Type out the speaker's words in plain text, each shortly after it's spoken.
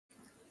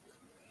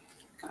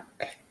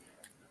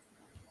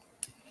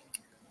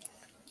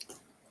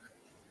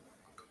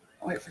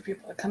Wait for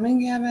people to come in,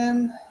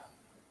 Gavin.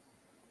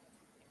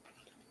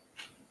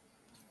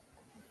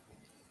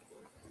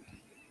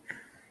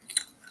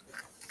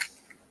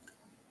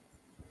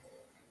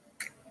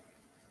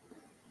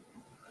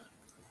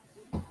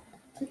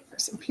 Wait for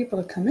some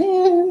people to come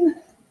in.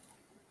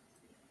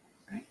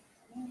 Right.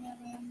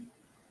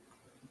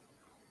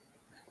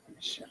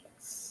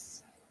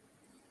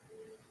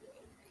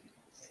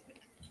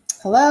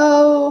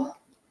 Hello,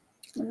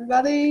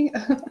 everybody.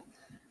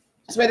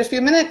 Just wait a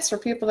few minutes for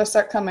people to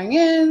start coming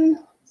in.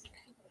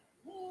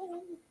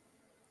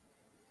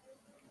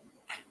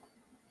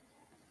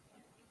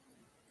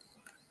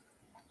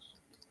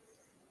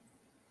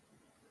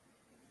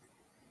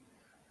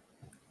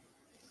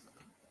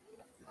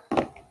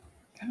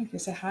 Can you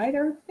say hi to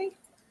everybody?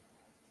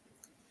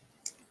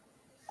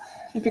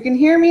 If you can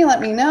hear me,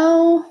 let me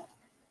know.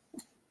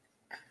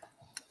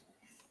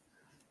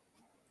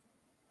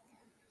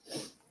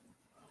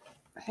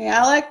 Hey,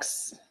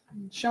 Alex,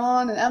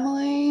 Sean, and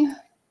Emily.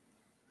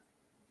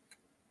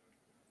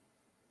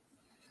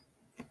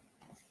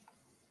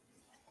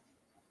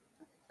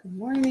 Good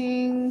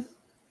morning.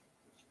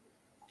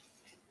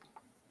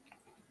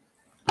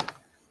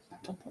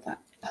 Don't pull that.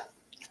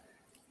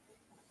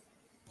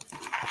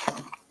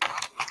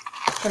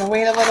 Gonna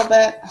wait a little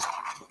bit.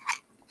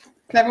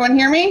 Can everyone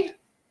hear me?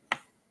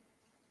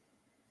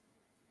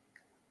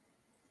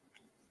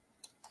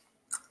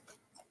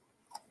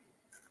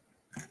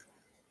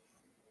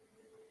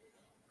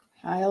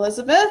 Hi,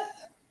 Elizabeth.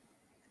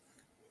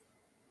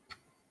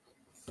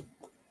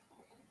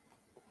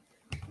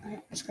 All right,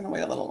 I'm just gonna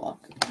wait a little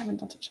longer. Don't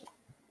touch it.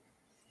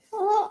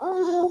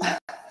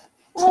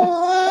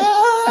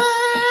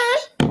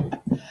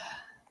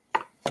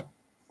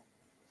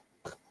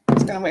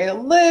 Just gonna wait a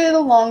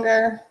little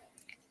longer.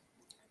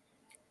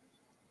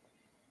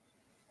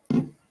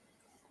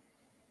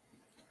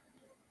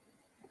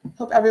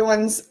 Hope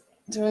everyone's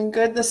doing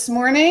good this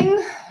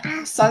morning.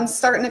 Sun's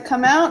starting to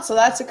come out, so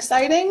that's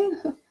exciting.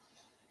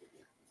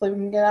 Hopefully we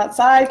can get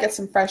outside, get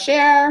some fresh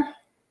air,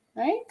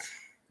 right?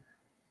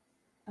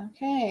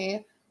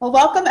 Okay. Well,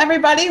 welcome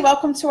everybody.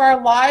 Welcome to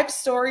our live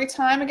story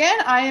time again.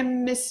 I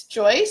am Miss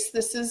Joyce.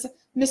 This is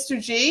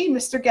Mr. G,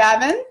 Mr.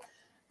 Gavin.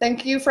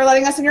 Thank you for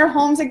letting us in your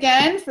homes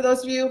again. For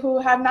those of you who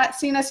have not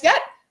seen us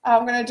yet,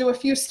 I'm going to do a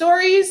few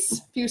stories,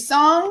 a few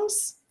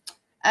songs,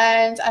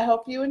 and I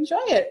hope you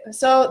enjoy it.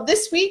 So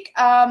this week,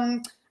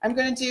 I'm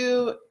going to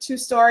do 2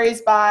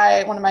 stories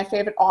by one of my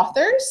favorite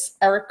authors,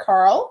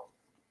 Carle.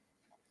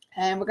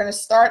 And we're going to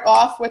start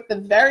off with The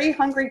Very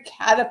Hungry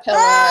Caterpillar.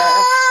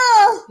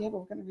 Oh! Yeah, but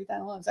we're going to read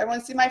that alone. Does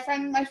everyone see my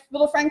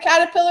little friend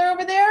Caterpillar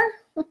over there?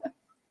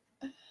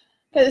 Okay,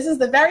 this is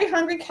The Very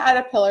Hungry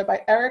Caterpillar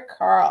by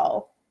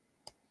Carle.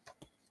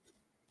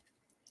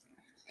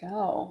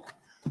 Go.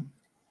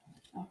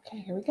 Okay,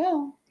 here we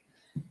go.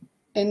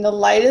 In the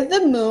light of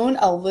the moon,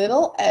 a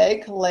little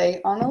egg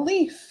lay on a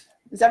leaf.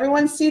 Does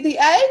everyone see the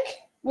egg?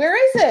 Where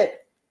is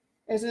it?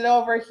 Is it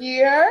over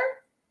here?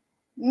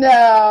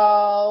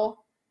 No.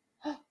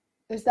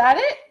 Is that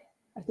it?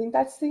 I think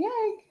that's the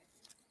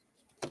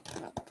egg.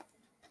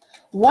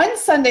 One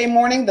Sunday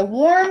morning, the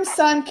warm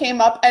sun came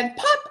up and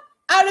pop,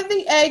 out of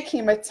the egg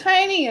came a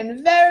tiny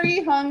and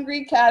very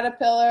hungry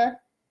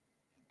caterpillar.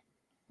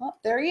 Oh,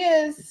 there he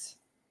is.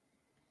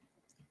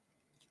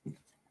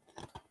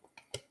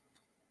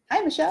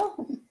 Hi,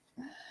 Michelle.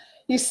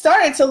 He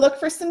started to look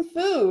for some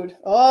food.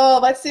 Oh,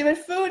 let's see what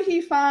food he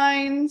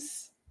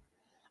finds.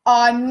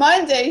 On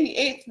Monday, he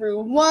ate through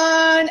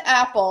 1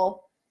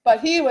 apple, but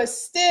he was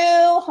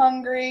still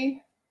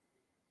hungry.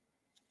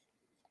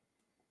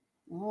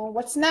 Oh,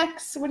 what's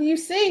next? What do you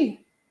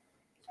see?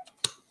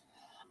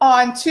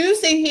 On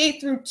Tuesday, he ate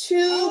through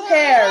 2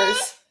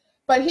 pears,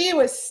 but he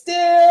was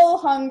still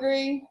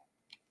hungry.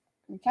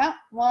 Can we count?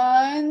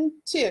 1,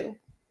 2.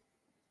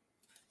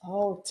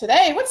 Oh,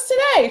 today, what's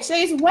today?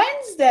 Today's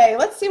Wednesday.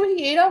 Let's see what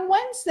he ate on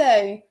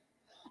Wednesday.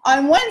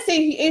 On Wednesday,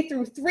 he ate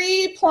through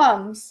 3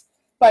 plums,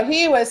 but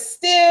he was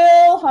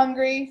still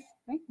hungry.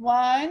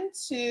 1,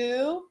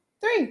 2,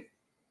 3.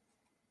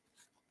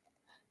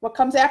 What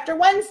comes after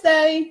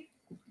Wednesday?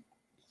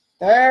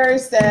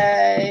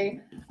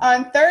 Thursday.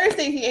 On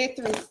Thursday, he ate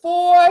through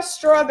 4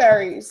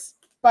 strawberries,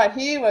 but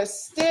he was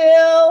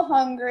still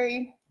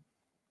hungry.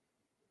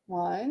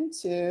 1,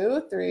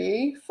 2,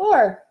 3,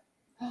 4.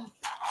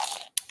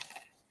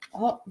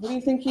 Oh, what do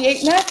you think he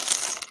ate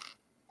next?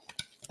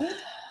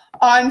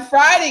 On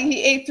Friday,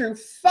 he ate through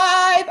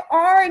 5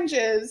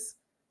 oranges,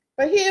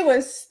 but he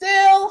was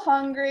still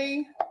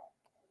hungry.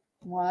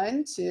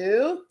 1,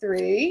 2,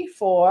 3,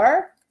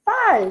 4,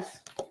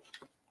 5.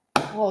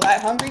 Oh,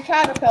 that hungry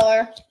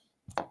caterpillar.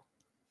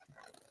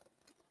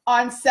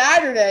 On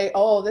Saturday,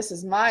 oh, this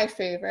is my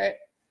favorite.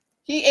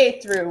 He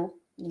ate through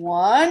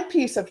 1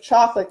 piece of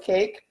chocolate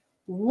cake,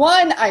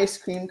 1 ice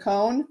cream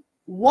cone,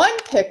 1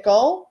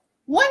 pickle,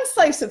 1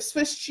 slice of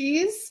Swiss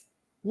cheese,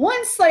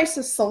 1 slice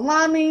of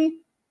salami,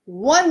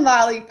 1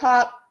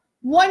 lollipop,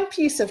 1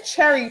 piece of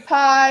cherry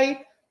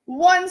pie,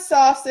 1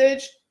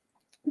 sausage,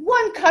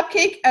 1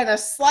 cupcake, and a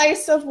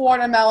slice of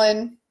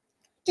watermelon.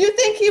 Do you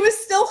think he was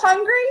still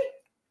hungry?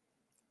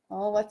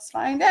 Well, let's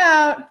find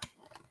out.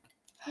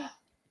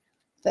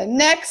 The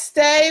next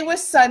day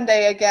was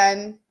Sunday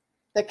again.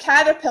 The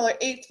caterpillar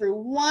ate through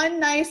one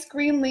nice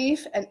green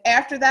leaf, and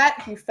after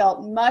that, he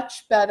felt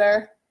much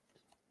better.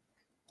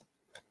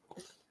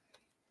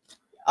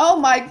 Oh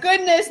my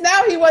goodness,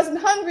 now he wasn't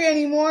hungry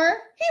anymore.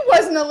 He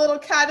wasn't a little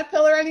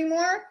caterpillar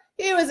anymore.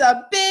 He was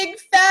a big,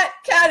 fat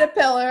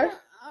caterpillar.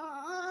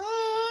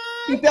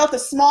 He built a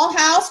small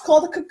house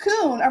called a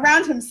cocoon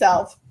around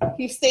himself.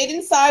 He stayed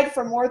inside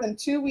for more than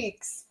 2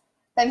 weeks.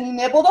 Then he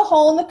nibbled a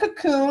hole in the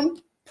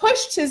cocoon,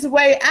 pushed his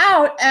way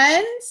out,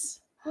 and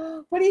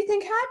what do you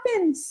think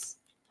happens?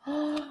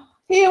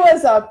 He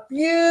was a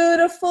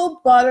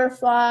beautiful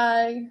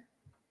butterfly.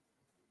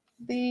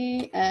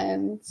 The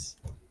end.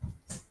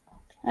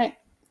 Okay.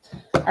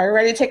 Are you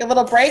ready to take a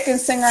little break and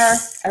sing our,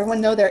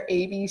 everyone know their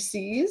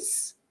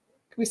ABCs?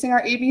 Can we sing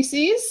our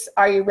ABCs?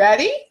 Are you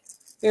ready?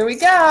 Here we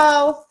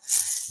go.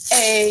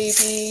 A,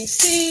 B,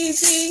 C,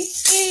 D,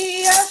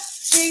 E,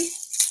 F, G,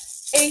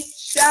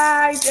 H,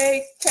 I,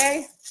 J,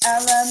 K,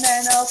 L, M,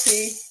 N, O,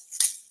 P,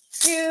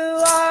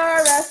 Q, R,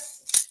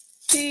 S,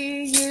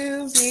 T,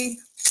 U, V,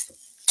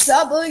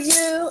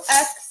 W,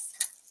 X,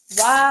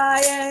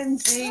 Y, and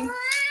Z.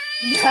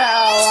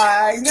 Now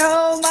I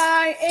know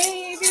my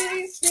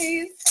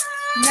ABCs.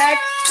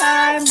 Next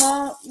time,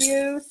 won't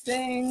you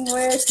sing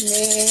with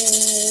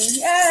me?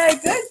 Yay,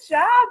 good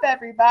job,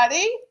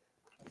 everybody.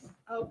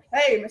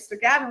 Okay, Mr.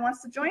 Gavin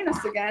wants to join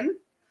us again.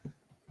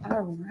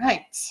 All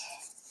right.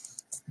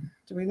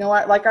 Do we know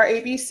our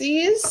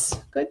ABCs?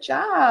 Good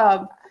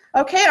job.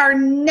 Okay, our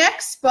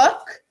next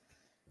book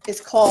is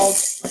called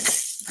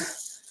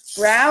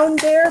Brown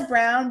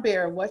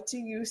Bear, What Do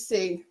You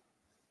See?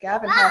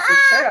 Gavin has his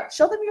shirt up.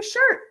 Show them your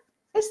shirt.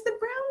 It's the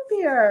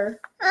brown bear.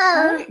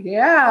 Right?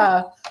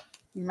 Yeah.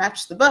 You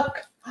match the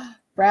book.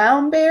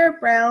 Brown bear,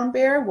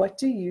 what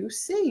do you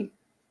see?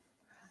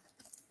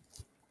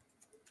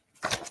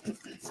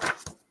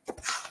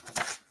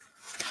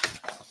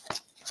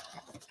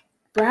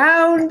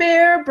 Brown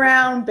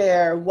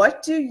bear,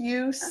 what do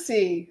you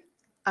see?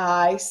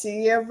 I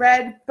see a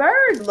red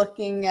bird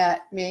looking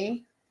at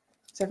me.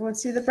 Does everyone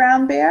see the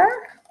brown bear?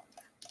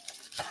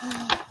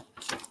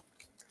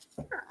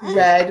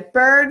 Red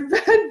bird,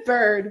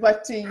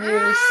 what do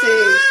you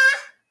see?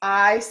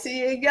 I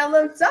see a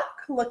yellow duck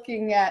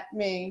looking at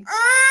me.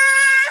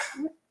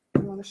 You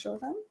want to show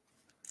them?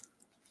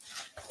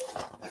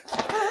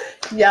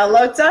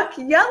 Yellow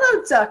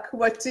duck,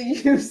 what do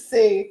you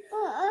see?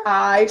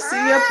 I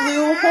see a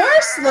blue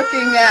horse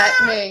looking at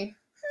me.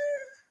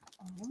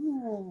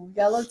 Oh,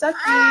 yellow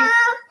ducky.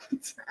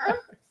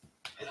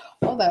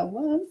 Hold on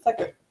 1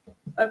 second.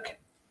 Okay.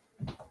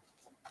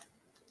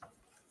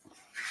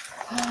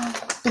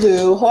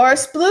 Blue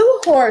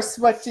horse,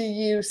 what do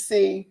you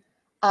see?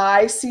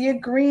 I see a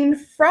green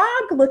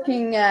frog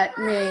looking at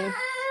me.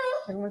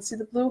 Everyone see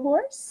the blue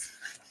horse?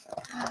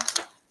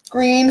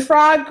 Green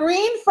frog,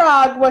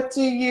 what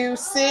do you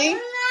see?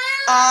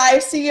 I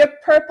see a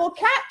purple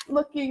cat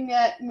looking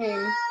at me.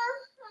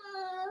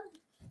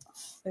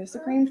 There's a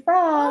green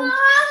frog.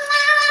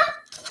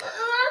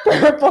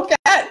 Purple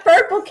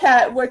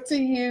cat, what do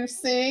you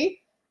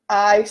see?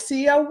 I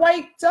see a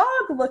white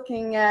dog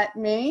looking at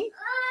me.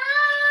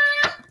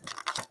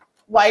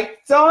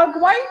 White dog,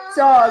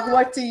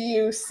 what do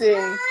you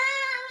see?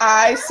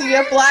 I see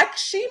a black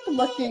sheep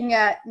looking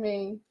at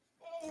me.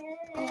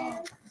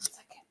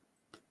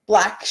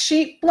 Black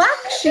sheep,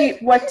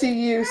 what do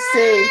you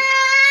see?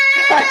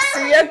 I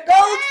see a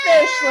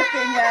goldfish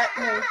looking at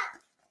me.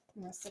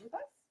 You want to sit with us?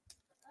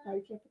 No,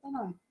 you can't put that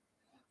on.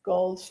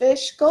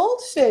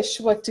 Goldfish,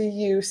 what do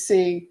you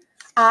see?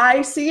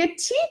 I see a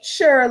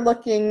teacher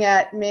looking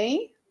at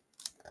me.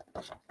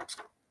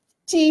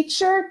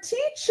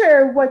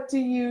 Teacher, what do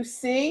you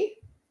see?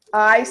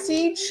 I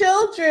see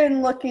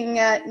children looking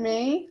at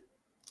me.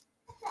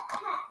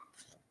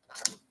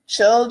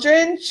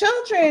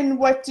 Children,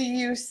 what do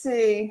you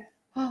see?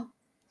 Oh,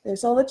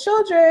 there's all the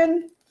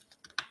children.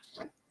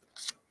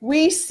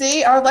 We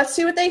see, or let's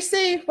see what they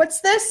see.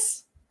 What's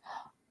this?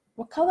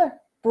 What color?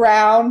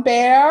 Brown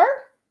bear.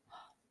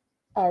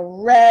 A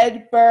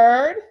red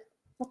bird.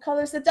 What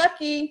color's the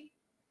ducky?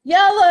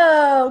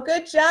 Yellow.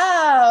 Good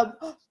job.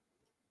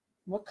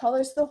 What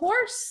color's the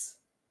horse?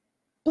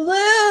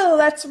 Blue.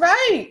 That's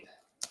right.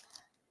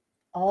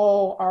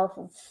 Oh, our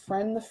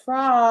friend the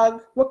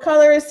frog. What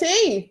color is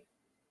he?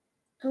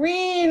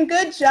 Green.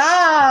 Good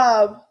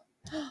job.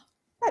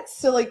 That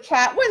silly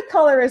cat. What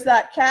color is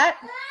that cat?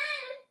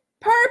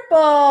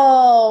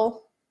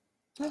 Purple.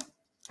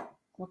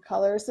 What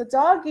color is the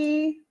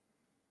doggy?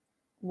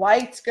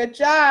 White. Good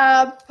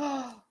job.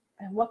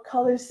 And what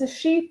color is the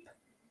sheep?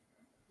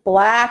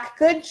 Black.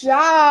 Good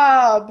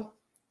job.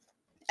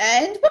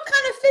 And what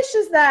kind of fish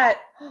is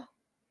that?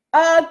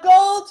 A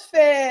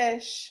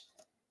goldfish.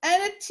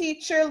 And a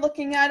teacher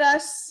looking at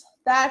us.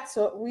 That's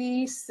what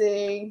we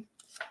see.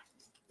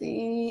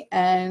 The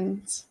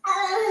end.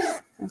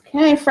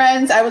 Okay,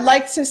 friends, I would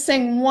like to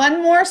sing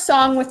one more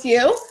song with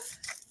you.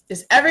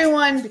 Does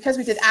everyone, because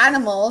we did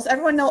animals,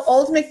 everyone know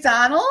Old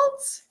MacDonald?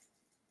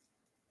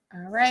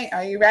 All right,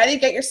 are you ready?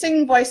 Get your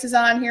singing voices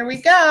on. Here we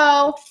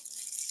go.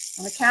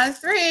 On the count of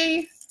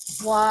 3.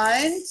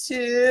 1,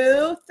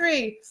 2,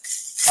 3.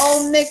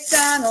 Old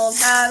MacDonald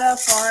had a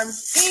farm,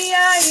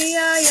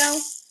 E-I-E-I-O.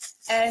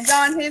 And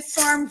on his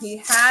farm he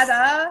had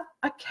a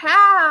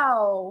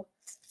cow,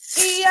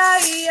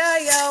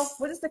 E-I-E-I-O.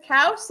 What does the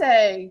cow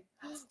say?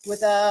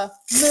 With a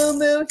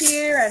moo-moo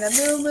here and a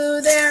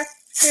moo-moo there.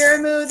 Here a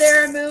moo,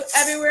 there a moo,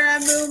 everywhere a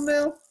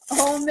moo-moo.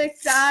 Old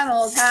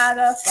MacDonald had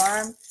a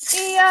farm,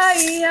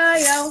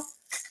 E-I-E-I-O.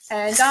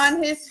 And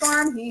on his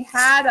farm he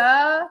had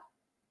a,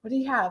 what do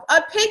you have?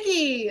 A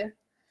piggy,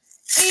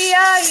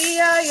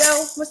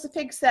 E-I-E-I-O. What's the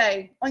pig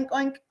say? Oink,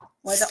 oink.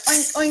 With an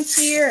oink, oink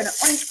here and an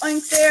oink,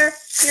 oink there.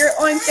 Here,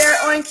 oink, there,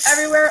 oink,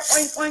 everywhere,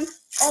 oink, oink.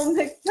 Old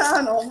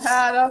MacDonald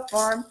had a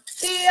farm,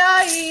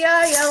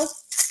 E-I-E-I-O.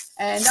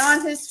 And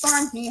on his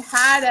farm he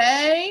had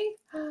a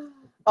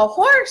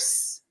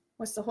horse.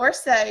 What's the horse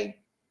say?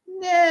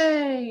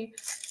 Neigh,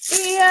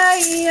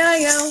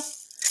 E-I-E-I-O.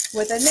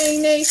 With a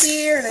neigh-neigh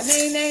here and a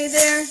neigh-neigh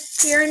there.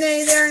 Here a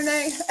neigh, there a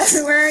neigh,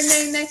 everywhere a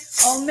neigh-neigh.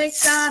 Old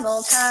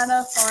MacDonald had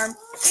a farm,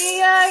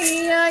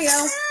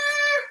 E-I-E-I-O.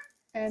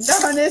 And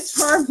on his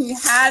farm he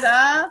had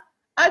a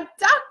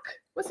duck.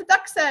 What's the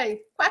duck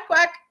say? Quack,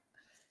 quack,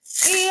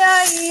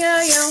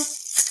 E-I-E-I-O.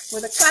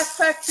 With a quack,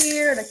 quack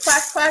here and a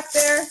quack, quack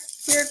there.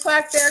 Here,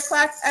 quack, there,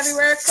 quack,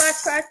 everywhere, quack,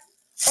 quack.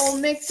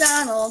 Old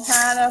MacDonald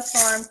had a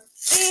farm,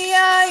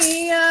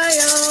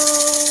 E-I-E-I-O.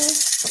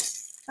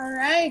 All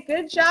right,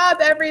 good job,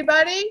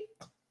 everybody.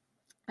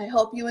 I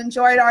hope you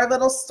enjoyed our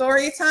little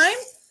story time.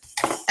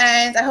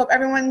 And I hope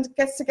everyone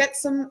gets to get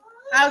some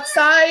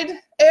outside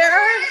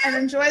air and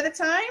enjoy the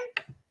time.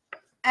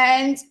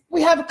 And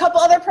we have a couple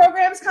other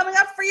programs coming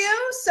up for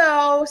you,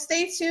 so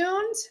stay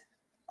tuned.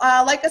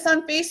 Like us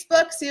on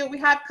Facebook, see what we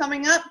have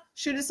coming up.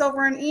 Shoot us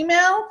over an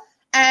email,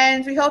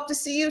 and we hope to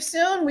see you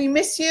soon. We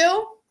miss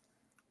you.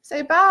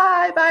 Say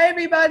bye. Bye,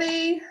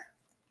 everybody.